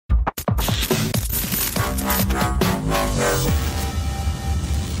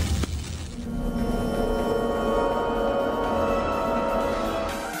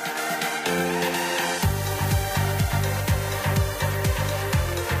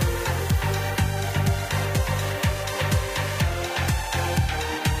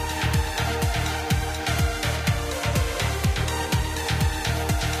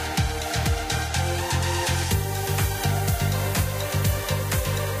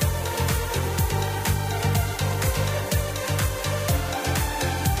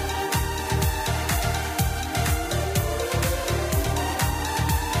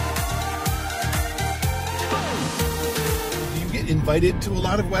invited to a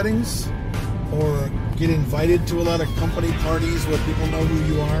lot of weddings or get invited to a lot of company parties where people know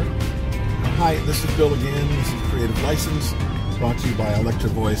who you are? Hi, this is Bill again. This is Creative License, brought to you by Electro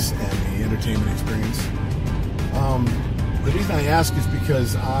Voice and the Entertainment Experience. The reason I ask is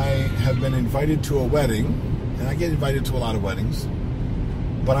because I have been invited to a wedding, and I get invited to a lot of weddings,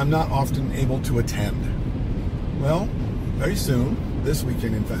 but I'm not often able to attend. Well, very soon, this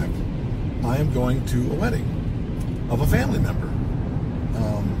weekend in fact, I am going to a wedding of a family member.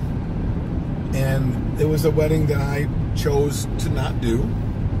 And it was a wedding that I chose to not do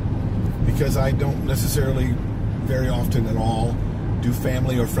because I don't necessarily very often at all do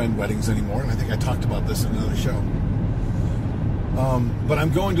family or friend weddings anymore. And I think I talked about this in another show. But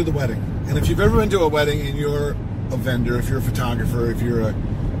I'm going to the wedding. And if you've ever been to a wedding and you're a vendor, if you're a photographer, if you're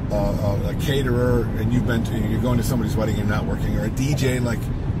a caterer and you're going to somebody's wedding and you're not working, or a DJ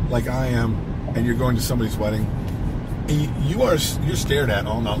like I am and you're going to somebody's wedding, you're stared at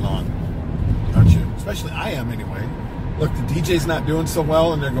all night long, aren't you? Especially I am anyway. Look, the DJ's not doing so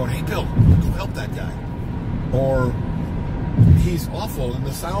well and they're going, hey Bill, go help that guy. Or he's awful and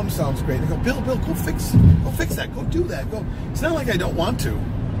the sound sounds great. They go, Bill, go fix that, go do that. Go. It's not like I don't want to.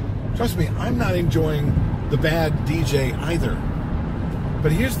 Trust me, I'm not enjoying the bad DJ either.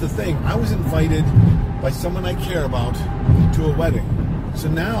 But here's the thing, I was invited by someone I care about to a wedding. So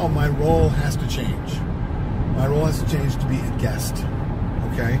now my role has to change. My role has to change to be a guest,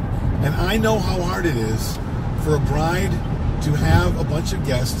 okay? And I know how hard it is for a bride to have a bunch of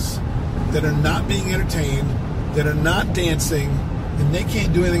guests that are not being entertained, that are not dancing, and they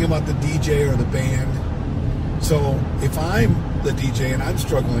can't do anything about the DJ or the band. So if I'm the DJ and I'm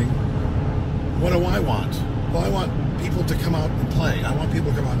struggling, what do I want? Well, I want people to come out and play. I want people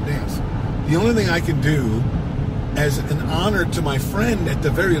to come out and dance. The only thing I can do as an honor to my friend at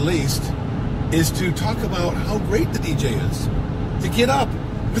the very least is to talk about how great the DJ is. To get up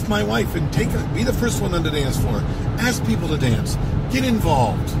with my wife and be the first one on the dance floor. Ask people to dance. Get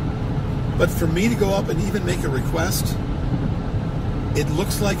involved. But for me to go up and even make a request, it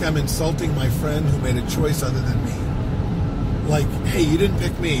looks like I'm insulting my friend who made a choice other than me. Like, hey, you didn't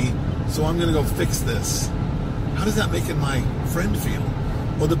pick me, so I'm going to go fix this. How does that make my friend feel?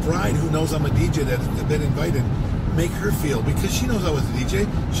 Or the bride who knows I'm a DJ that has been invited, make her feel, because she knows I was a DJ,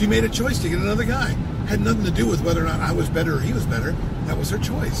 she made a choice to get another guy. Had nothing to do with whether or not I was better or he was better. That was her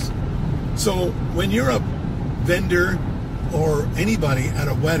choice. So when you're a vendor or anybody at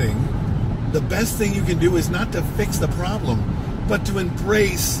a wedding, the best thing you can do is not to fix the problem, but to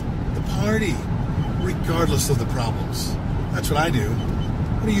embrace the party, regardless of the problems. That's what I do.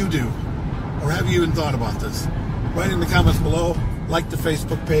 What do you do? Or have you even thought about this? Write in the comments below, like the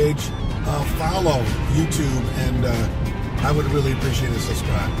Facebook page, follow YouTube, and I would really appreciate a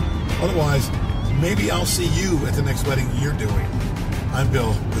subscribe. Otherwise, maybe I'll see you at the next wedding you're doing. I'm Bill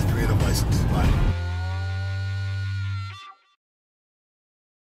with Creative License. Bye.